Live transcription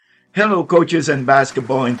Hello, coaches and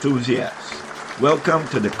basketball enthusiasts. Welcome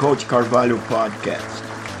to the Coach Carvalho podcast,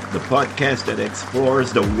 the podcast that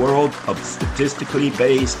explores the world of statistically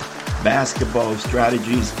based basketball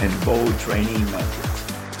strategies and bold training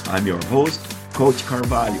methods. I'm your host, Coach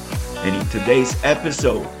Carvalho, and in today's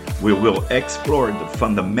episode, we will explore the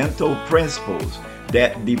fundamental principles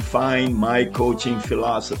that define my coaching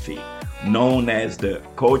philosophy, known as the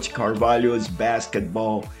Coach Carvalho's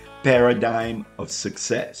basketball paradigm of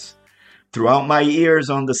success. Throughout my years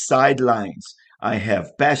on the sidelines, I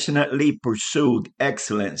have passionately pursued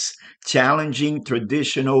excellence, challenging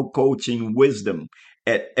traditional coaching wisdom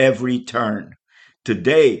at every turn.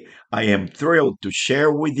 Today, I am thrilled to share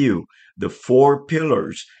with you the four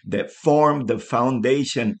pillars that form the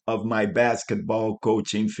foundation of my basketball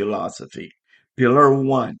coaching philosophy. Pillar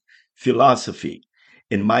one, philosophy.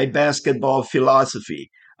 In my basketball philosophy,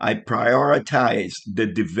 I prioritize the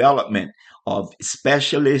development of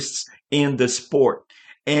specialists in the sport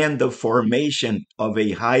and the formation of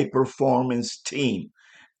a high performance team,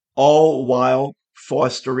 all while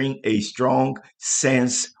fostering a strong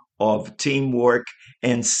sense of teamwork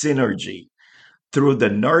and synergy through the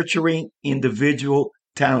nurturing individual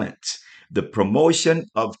talents, the promotion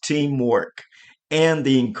of teamwork, and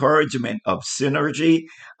the encouragement of synergy.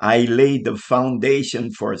 I laid the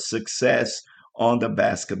foundation for success on the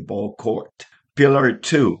basketball court. Pillar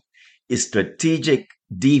two is strategic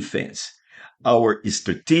defense. Our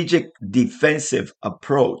strategic defensive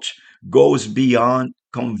approach goes beyond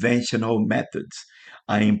conventional methods.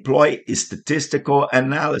 I employ statistical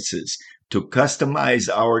analysis to customize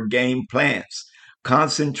our game plans,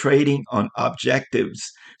 concentrating on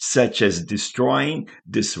objectives such as destroying,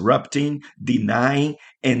 disrupting, denying,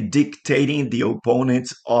 and dictating the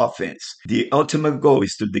opponent's offense. The ultimate goal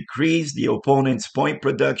is to decrease the opponent's point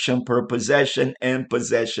production per possession and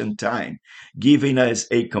possession time, giving us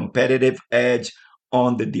a competitive edge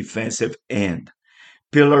on the defensive end.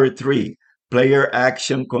 Pillar three, player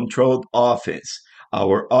action controlled offense.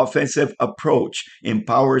 Our offensive approach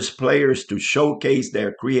empowers players to showcase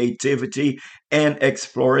their creativity and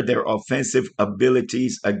explore their offensive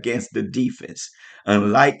abilities against the defense.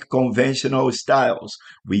 Unlike conventional styles,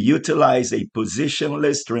 we utilize a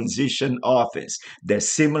positionless transition offense that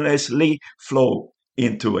seamlessly flows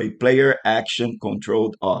into a player action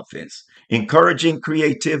controlled offense, encouraging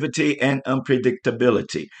creativity and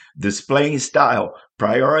unpredictability. Displaying style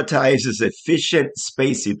prioritizes efficient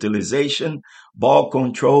space utilization, ball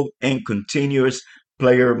control, and continuous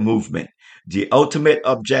player movement. The ultimate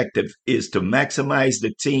objective is to maximize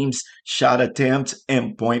the team's shot attempts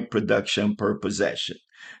and point production per possession.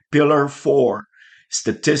 Pillar 4,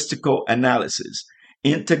 statistical analysis.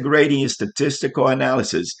 Integrating statistical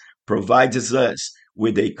analysis provides us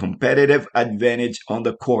with a competitive advantage on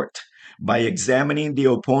the court. By examining the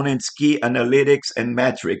opponent's key analytics and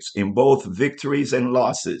metrics in both victories and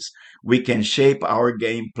losses, we can shape our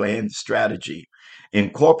game plan strategy.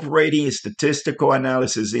 Incorporating statistical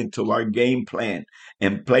analysis into our game plan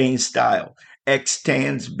and playing style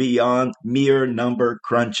extends beyond mere number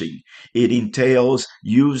crunching. It entails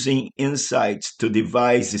using insights to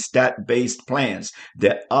devise stat based plans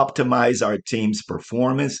that optimize our team's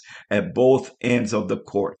performance at both ends of the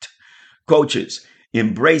court. Coaches,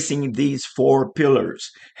 embracing these four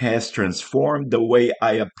pillars has transformed the way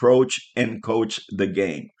I approach and coach the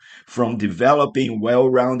game. From developing well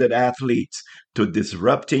rounded athletes to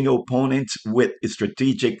disrupting opponents with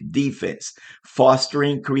strategic defense,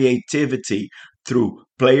 fostering creativity through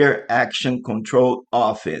player action controlled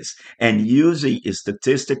offense, and using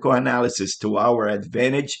statistical analysis to our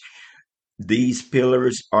advantage. These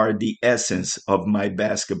pillars are the essence of my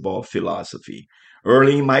basketball philosophy.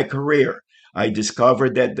 Early in my career, I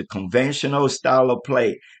discovered that the conventional style of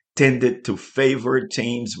play tended to favor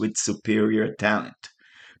teams with superior talent.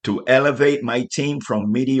 To elevate my team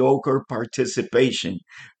from mediocre participation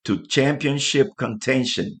to championship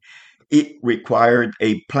contention, it required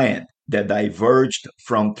a plan that diverged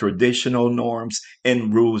from traditional norms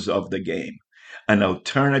and rules of the game. An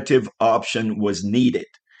alternative option was needed.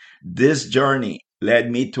 This journey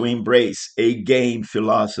led me to embrace a game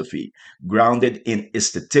philosophy grounded in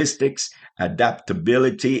statistics,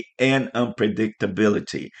 adaptability, and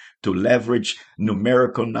unpredictability to leverage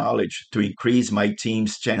numerical knowledge to increase my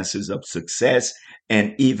team's chances of success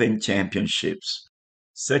and even championships.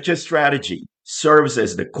 Such a strategy serves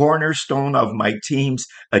as the cornerstone of my team's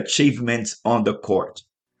achievements on the court.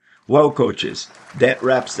 Well, coaches, that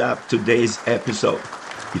wraps up today's episode.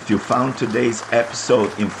 If you found today's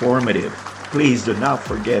episode informative, please do not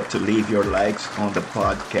forget to leave your likes on the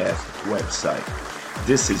podcast website.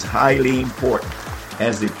 This is highly important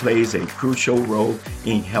as it plays a crucial role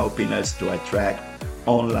in helping us to attract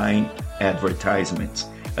online advertisements.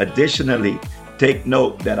 Additionally, take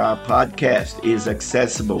note that our podcast is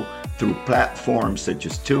accessible through platforms such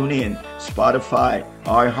as TuneIn, Spotify,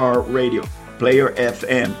 iHeartRadio, Player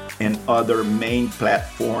FM, and other main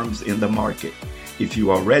platforms in the market. If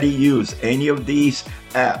you already use any of these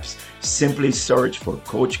apps, simply search for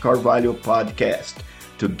Coach Carvalho Podcast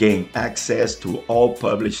to gain access to all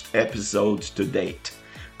published episodes to date.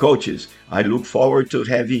 Coaches, I look forward to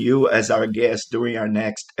having you as our guest during our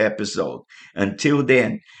next episode. Until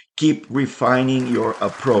then, keep refining your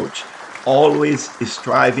approach, always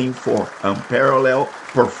striving for unparalleled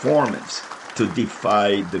performance to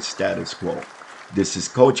defy the status quo. This is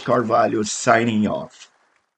Coach Carvalho signing off.